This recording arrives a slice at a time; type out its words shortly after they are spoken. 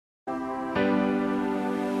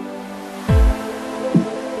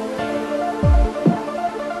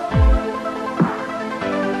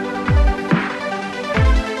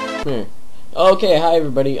Okay, hi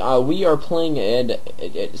everybody. We are playing a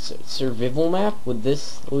survival map with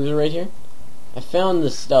this loser right here. I found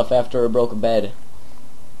this stuff after I broke a bed.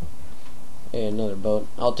 Hey, another boat.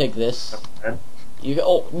 I'll take this. You go.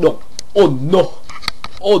 Oh no! Oh no!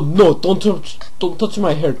 Oh no! Don't touch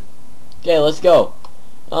my hair. Okay, let's go.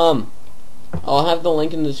 I'll have the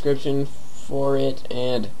link in the description for it,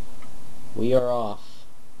 and we are off.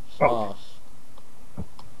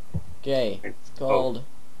 Okay, it's called.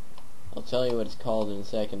 I'll tell you what it's called in a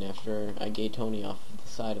second after I get Tony off the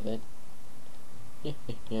side of it.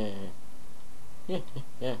 Yeah.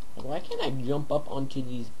 Why can't I jump up onto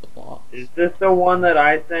these blocks? Is this the one that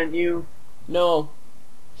I sent you? No.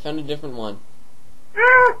 Found a different one.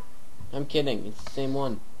 Ah! I'm kidding. It's the same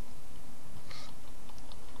one.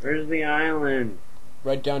 Where's the island?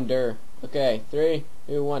 Right down there. Okay, 3,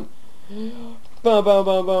 2, 1.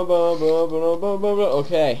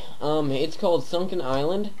 Okay. It's called Sunken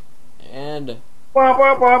Island. And don't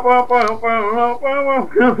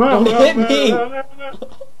hit me!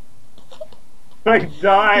 I You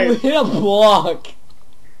died. hit a block.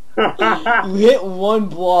 You hit one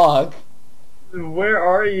block. Where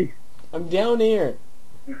are you? I'm down here.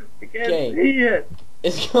 I can't see it.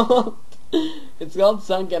 It's called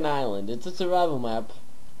Sunken Island. It's a survival map.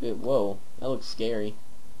 Whoa, that looks scary.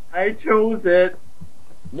 I chose it.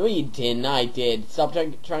 No, you didn't. I did. Stop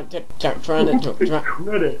trying to.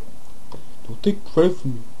 Credit. Don't take credit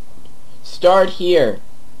from me. Start here.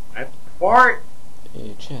 I fart.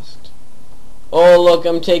 A chest. Oh, look,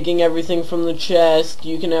 I'm taking everything from the chest.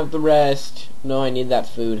 You can have the rest. No, I need that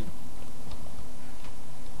food.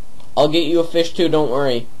 I'll get you a fish too, don't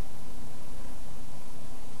worry.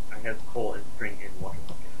 I have coal and string and water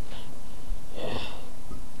bucket. Yeah.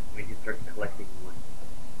 We can start collecting one.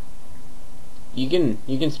 You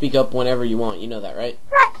can speak up whenever you want. You know that, right?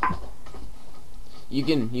 You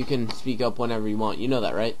can speak up whenever you want. You know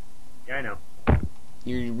that, right? Yeah, I know.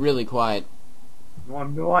 You're really quiet. No,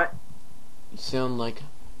 I'm not. You sound like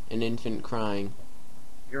an infant crying.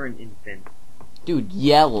 You're an infant. Dude,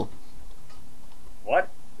 yell. What?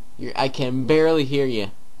 I can barely hear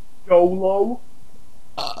you. YOLO?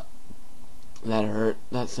 That hurt.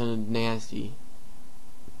 That sounded nasty.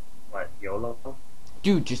 What, YOLO?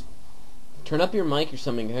 Dude, just turn up your mic or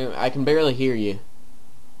something. I can barely hear you.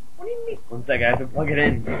 What do you mean? One sec, I have to plug it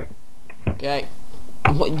in. Okay.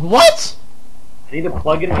 What? I need to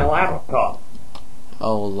plug it in my laptop.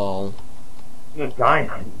 Oh, lol. I'm gonna die.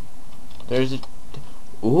 There's a...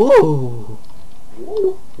 Ooh.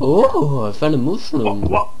 Ooh, I found a mushroom.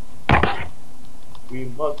 What? We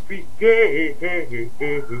must be gay.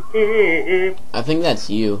 I think that's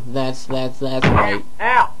you. That's right.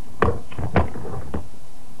 Ow!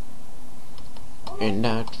 And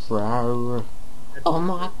I try. Oh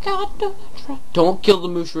my god, don't kill the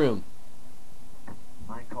mushroom.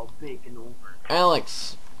 I call bacon over.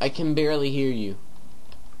 Alex, I can barely hear you.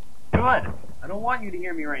 Good. I don't want you to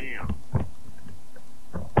hear me right now.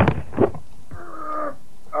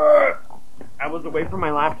 I was away from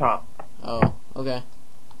my laptop. Oh, okay.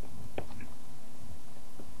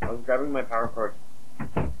 I was grabbing my power cord.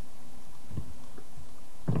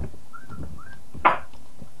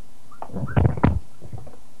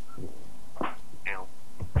 Ow.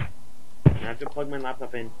 I have to plug my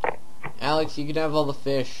laptop in. Alex, you can have all the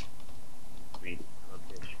fish. Sweet. I love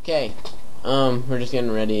fish. Okay. We're just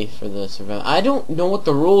getting ready for the survival. I don't know what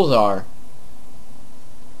the rules are.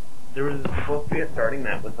 There was supposed to be a starting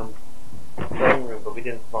map with some starting room, but we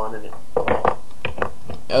didn't spawn in it.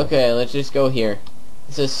 Okay, let's just go here.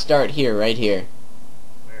 It says start here, right here.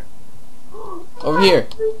 Where? Over here.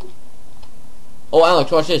 Oh,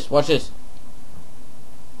 Alex, watch this. Watch this.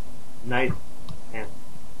 Nice. Yeah.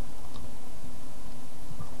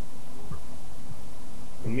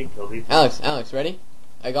 Let me kill these. Alex, ready?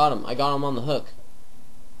 I got him. I got him on the hook.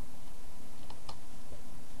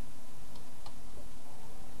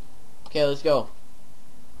 Okay, let's go.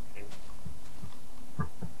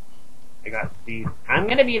 I got seeds. I'm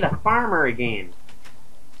gonna be the farmer again.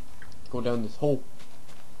 Go down this hole.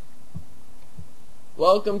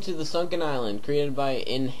 Welcome to the Sunken Island, created by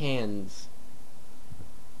In Hands.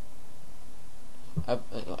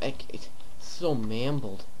 It's so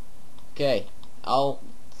mambled. Okay, I'll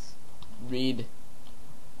read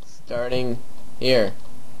starting here.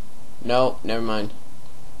 No, never mind.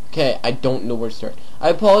 Okay, I don't know where to start. I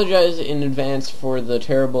apologize in advance for the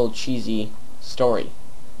terrible, cheesy story.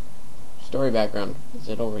 Story background. Is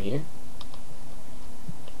it over here?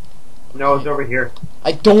 No, it's over here.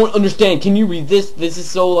 I don't understand. Can you read this? This is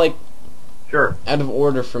so, like, Sure. out of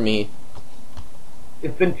order for me.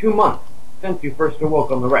 It's been 2 months since you first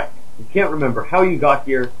awoke on the wreck. You can't remember how you got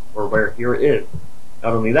here or where here is.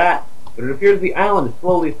 Not only that, but it appears the island is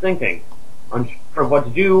slowly sinking. Unsure of what to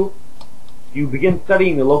do, you begin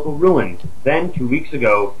studying the local ruins. Then, 2 weeks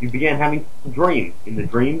ago, you began having dreams. In the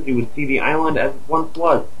dreams, you would see the island as it once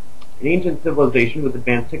was, an ancient civilization with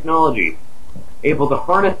advanced technology. Able to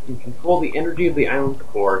harness and control the energy of the island's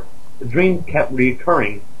core, the dreams kept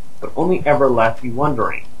reoccurring, but only ever left you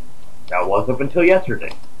wondering. That was up until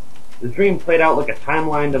yesterday. The dream played out like a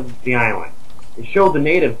timeline of the island. It showed the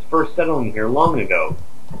natives first settling here long ago,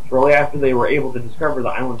 shortly after they were able to discover the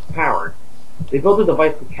island's power. They built a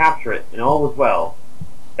device to capture it, and all was well.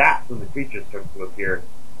 That's when the creatures started to appear.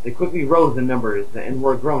 They quickly rose in numbers and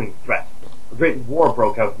were a growing threat. A great war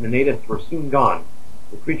broke out, and the natives were soon gone.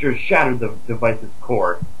 The creatures shattered the device's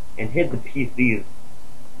core and hid the pieces.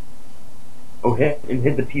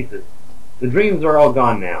 The dreams are all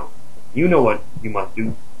gone now. You know what you must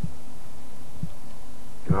do.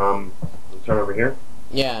 Let's start over here.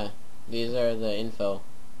 Yeah, these are the info.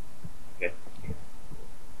 Okay.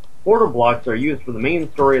 Portal blocks are used for the main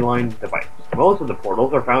storyline device. Most of the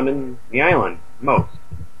portals are found in the island. Most.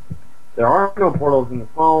 There are no portals in the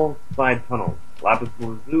small side tunnels. Lapis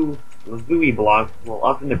lazuli blocks will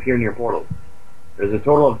often appear near portals. There's a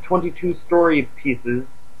total of 22 story pieces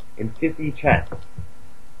and 50 chests.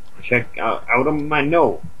 Check out them I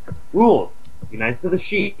know. Rules. Be nice to the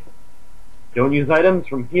sheep. Don't use items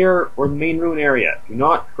from here or the main ruin area. Do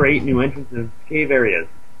not create new entrances to cave areas.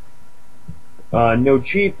 No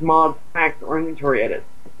cheats, mods, packs, or inventory edits.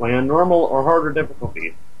 Play on normal or harder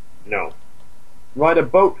difficulties. No. Ride a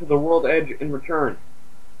boat to the world edge and return.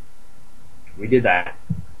 We did that.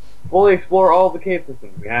 Fully explore all the cave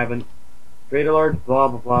systems. We haven't. Trade a large blah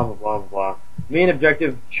blah blah blah blah blah. Main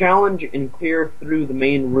objective, challenge and clear through the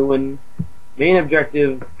main ruin. Main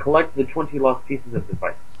objective, collect the 20 lost pieces of the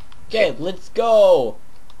device. Okay, let's go!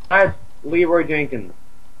 That's Leroy Jenkins.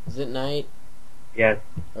 Is it night? Yes.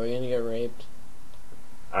 Are we gonna get raped?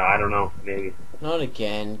 I don't know. Maybe. Not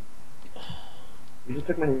again. You just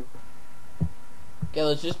took my... Okay,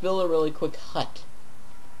 let's just build a really quick hut.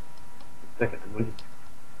 Second, I'm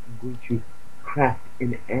going to craft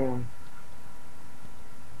an air.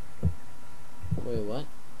 Wait, what?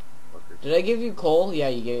 Did I give you coal? Yeah,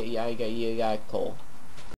 you got coal.